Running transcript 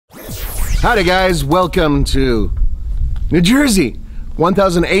Howdy guys, welcome to New Jersey,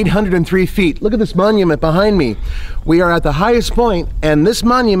 1,803 feet. Look at this monument behind me. We are at the highest point, and this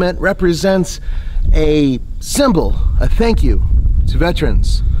monument represents a symbol, a thank you to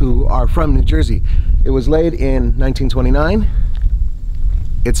veterans who are from New Jersey. It was laid in 1929.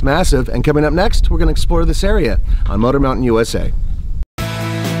 It's massive, and coming up next, we're gonna explore this area on Motor Mountain, USA.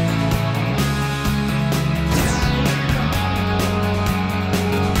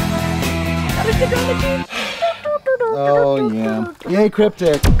 Oh yeah. Yay,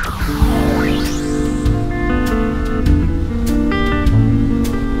 cryptic.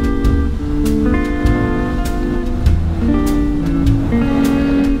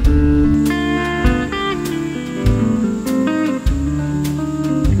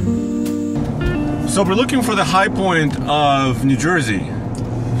 So we're looking for the high point of New Jersey.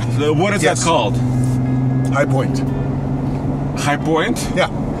 So what is that called? High Point. High Point? Yeah.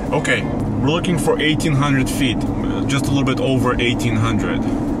 Okay. We're looking for 1,800 feet, just a little bit over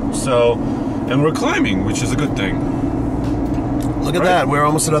 1,800. So, and we're climbing, which is a good thing. Look at that, we're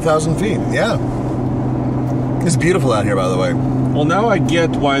almost at 1,000 feet, yeah. It's beautiful out here, by the way. Well, now I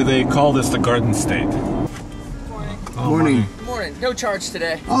get why they call this the Garden State. Morning. Oh, Morning. Morning. No charge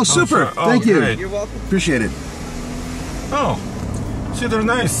today. Oh, super, sure. Oh, thank you. great. You're welcome. Appreciate it. Oh, see, they're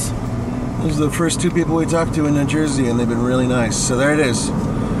nice. Those are the first two people we talked to in New Jersey, and they've been really nice. So there it is.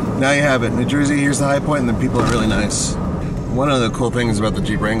 Now you have it. New Jersey, here's the high point, and the people are really nice. One of the cool things about the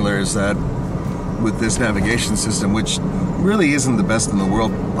Jeep Wrangler is that with this navigation system, which really isn't the best in the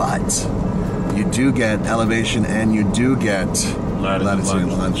world, but you do get elevation and you do get latitude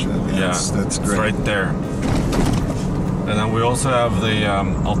and longitude. Yeah, that's great. It's right there. And then we also have the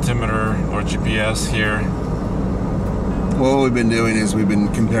altimeter or GPS here. Well, what we've been doing is we've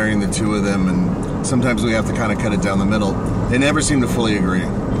been comparing the two of them, and sometimes we have to kind of cut it down the middle. They never seem to fully agree.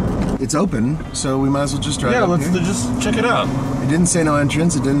 It's open, so we might as well just drive up let's here. just check it out. It didn't say no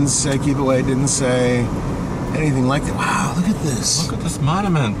entrance. It didn't say keep away. It didn't say anything like that. Wow, look at this. Look at this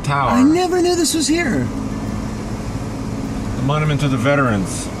monument tower. I never knew this was here. The monument to the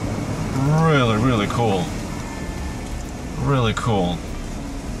veterans. Really, really cool. Really cool.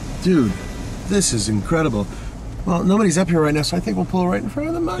 Dude, this is incredible. Well, nobody's up here right now, so I think we'll pull right in front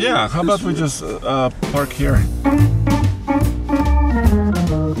of the monument. Yeah, how about we just park here?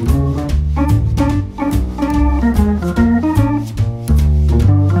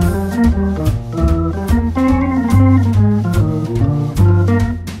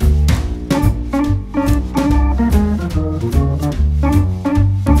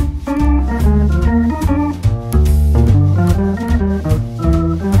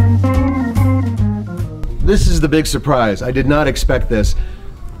 This is the big surprise. I did not expect this.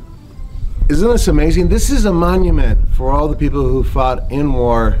 Isn't this amazing? This is a monument for all the people who fought in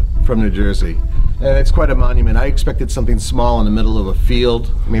war from New Jersey. And it's quite a monument. I expected something small in the middle of a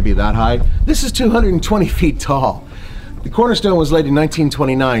field, maybe that high. This is 220 feet tall. The cornerstone was laid in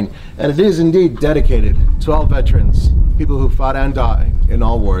 1929, and it is indeed dedicated to all veterans, people who fought and died in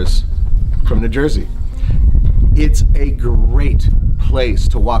all wars from New Jersey. It's a great place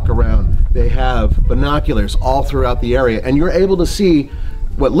to walk around. They have binoculars all throughout the area, and you're able to see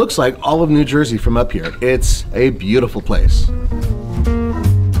what looks like all of New Jersey from up here. It's a beautiful place.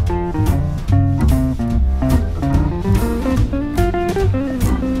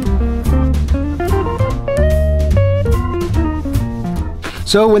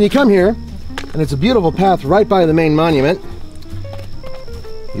 So when you come here, and it's a beautiful path right by the main monument,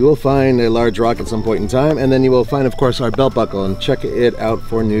 you will find a large rock at some point in time, and then you will find, of course, our belt buckle, and check it out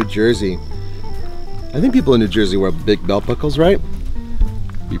for New Jersey. I think people in New Jersey wear big belt buckles, right?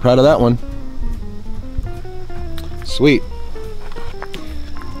 Be proud of that one. Sweet.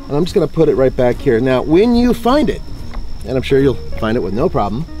 And I'm just gonna put it right back here. Now, when you find it, and I'm sure you'll find it with no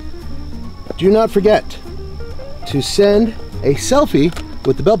problem, do not forget to send a selfie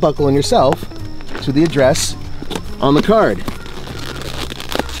with the belt buckle and yourself to the address on the card.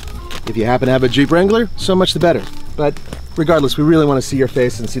 If you happen to have a Jeep Wrangler, so much the better. But regardless, we really want to see your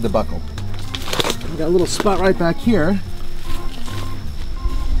face and see the buckle. We got a little spot right back here.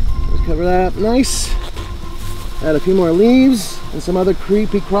 Let's cover that up nice. Add a few more leaves and some other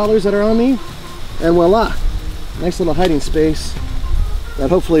creepy crawlers that are on me. And voila, nice little hiding space that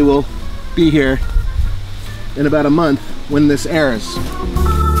hopefully will be here in about a month when this airs.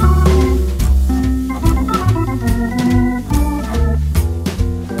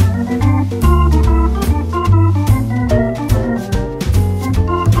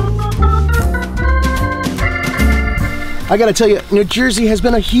 I gotta tell you, New Jersey has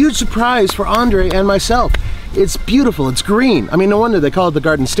been a huge surprise for Andre and myself. It's beautiful, it's green. I mean, no wonder they call it the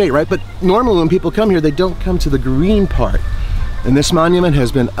Garden State, right? But normally when people come here, they don't come to the green part. And this monument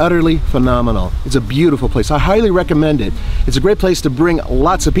has been utterly phenomenal. It's a beautiful place. I highly recommend it. It's a great place to bring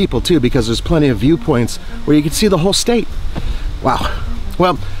lots of people too, because there's plenty of viewpoints where you can see the whole state. Wow.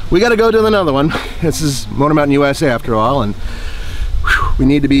 Well, we got to go to another one. This is Motor Mountain USA after all, and whew, we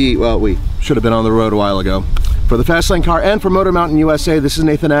need to be, well, we should have been on the road a while ago. For the Fastlane Car and for Motor Mountain USA, this is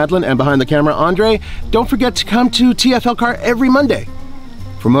Nathan Adlin, and behind the camera, Andre. Don't forget to come to TFL Car every Monday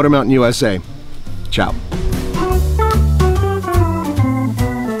for Motor Mountain USA. Ciao.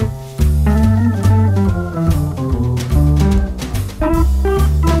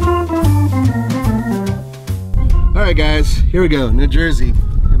 Alright guys, here we go, New Jersey.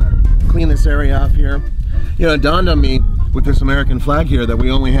 I'm gonna clean this area off here. You know, it dawned on me with this American flag here that we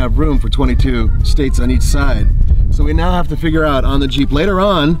only have room for 22 states on each side. So we now have to figure out on the Jeep later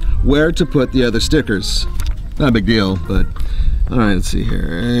on where to put the other stickers. Not a big deal, but alright, let's see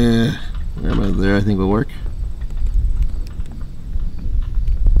here. Where am I there? I think will work.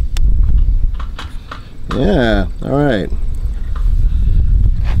 Yeah, alright.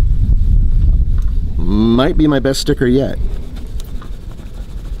 Might be my best sticker yet.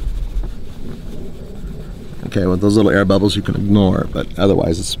 Okay, with those little air bubbles you can ignore, but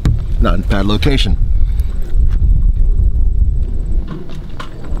otherwise it's not in bad location.